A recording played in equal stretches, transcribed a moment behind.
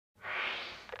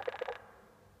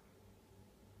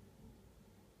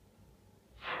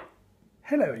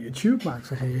Hello YouTube, Max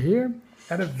here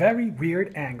at a very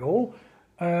weird angle,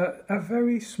 a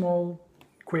very small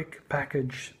quick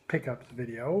package pickup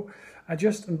video. I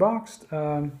just unboxed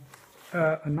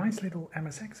a nice little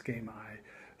MSX game I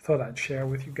thought I'd share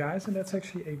with you guys, and that's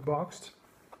actually a boxed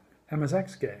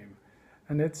MSX game,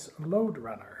 and it's Load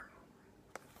Runner.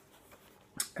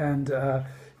 And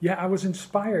yeah, I was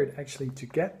inspired actually to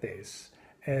get this,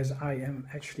 as I am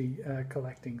actually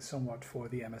collecting somewhat for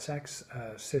the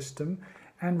MSX system,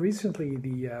 and recently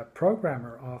the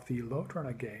programmer of the Load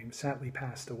Runner game sadly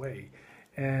passed away,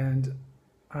 and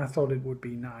I thought it would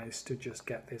be nice to just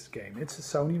get this game. It's a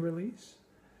Sony release,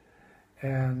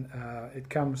 and it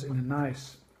comes in a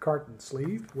nice carton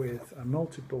sleeve with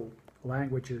multiple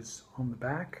languages on the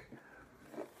back,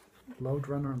 Load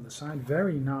Runner on the side,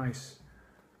 very nice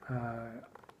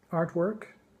artwork,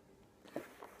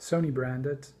 Sony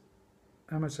branded,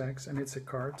 MSX, and it's a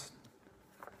cart,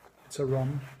 it's a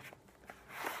ROM,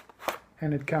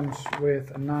 and it comes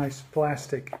with a nice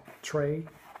plastic tray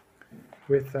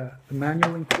with the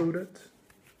manual included,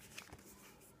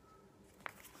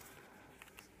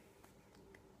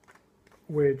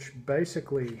 which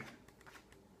basically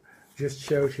just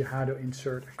shows you how to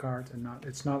insert a card, and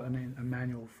it's not a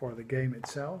manual for the game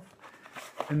itself.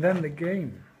 And then the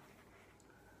game,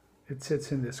 it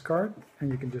sits in this card,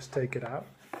 and you can just take it out.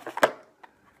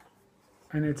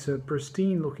 And it's a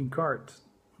pristine looking card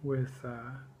with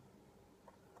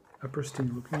a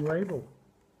pristine looking label.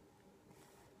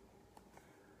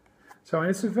 So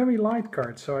it's a very light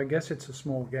card, so I guess it's a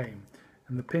small game.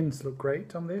 And the pins look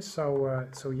great on this, so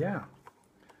yeah.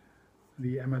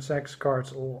 The MSX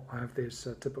cards all have this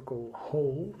typical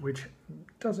hole, which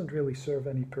doesn't really serve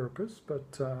any purpose,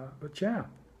 but yeah.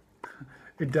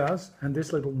 It does, and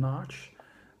this little notch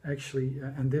actually,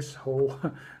 and this hole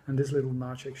and this little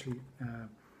notch actually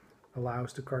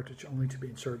allows the cartridge only to be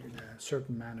inserted in a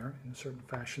certain manner, in a certain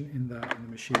fashion in the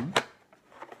machine.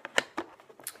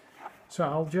 So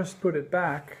I'll just put it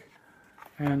back,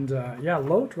 and yeah,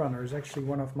 Load Runner is actually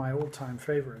one of my all-time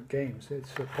favorite games.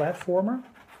 It's a platformer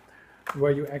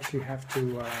where you actually have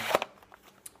to,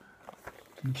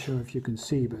 I'm not sure if you can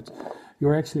see, but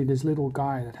you're actually this little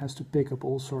guy that has to pick up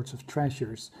all sorts of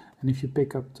treasures, and if you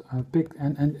pick up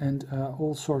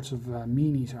all sorts of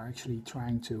meanies are actually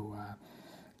trying to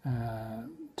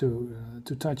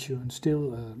touch you and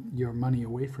steal your money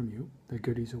away from you, the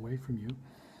goodies away from you,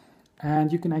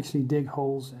 and you can actually dig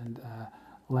holes and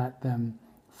let them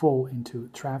fall into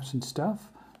traps and stuff,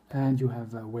 and you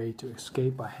have a way to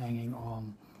escape by hanging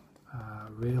on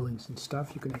railings and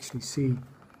stuff. You can actually see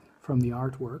from the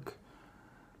artwork.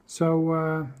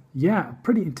 So yeah,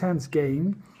 pretty intense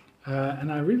game,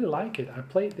 and I really like it. I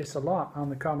played this a lot on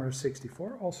the Commodore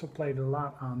 64, also played a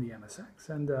lot on the MSX,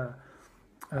 and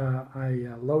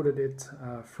I loaded it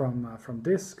from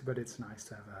disk, but it's nice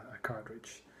to have a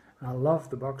cartridge. And I love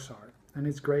the box art, and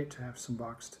it's great to have some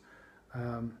boxed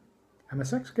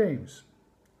MSX games.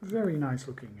 Very nice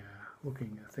looking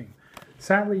thing.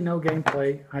 Sadly, no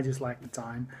gameplay. I just like the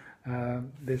time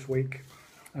this week.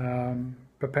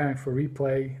 Preparing for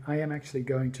replay. I am actually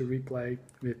going to replay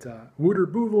with Wouter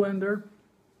Boevelender,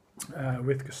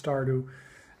 with Castardo.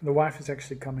 The wife is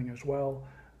actually coming as well.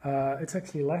 It's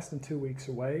actually less than 2 weeks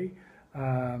away.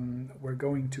 We're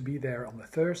going to be there on the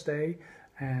Thursday,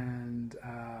 and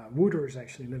Wouter is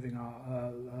actually leaving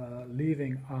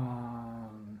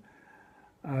on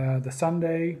the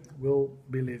Sunday. We'll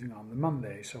be leaving on the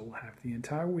Monday, so we'll have the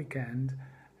entire weekend,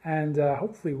 and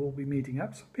hopefully we'll be meeting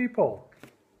up some people.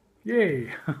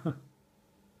 Yay!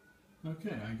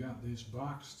 Okay, I got this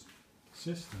boxed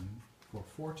system for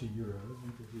 40 euros,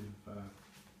 inclusive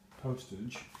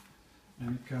postage,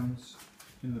 and it comes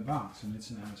in the box, and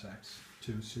it's an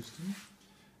MSX2 system.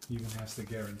 Even has the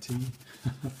guarantee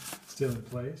still in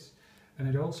place, and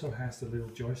it also has the little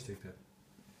joystick that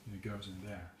goes in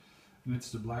there, and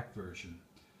it's the black version,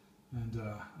 and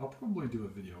I'll probably do a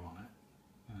video on it,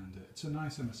 and it's a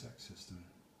nice MSX system.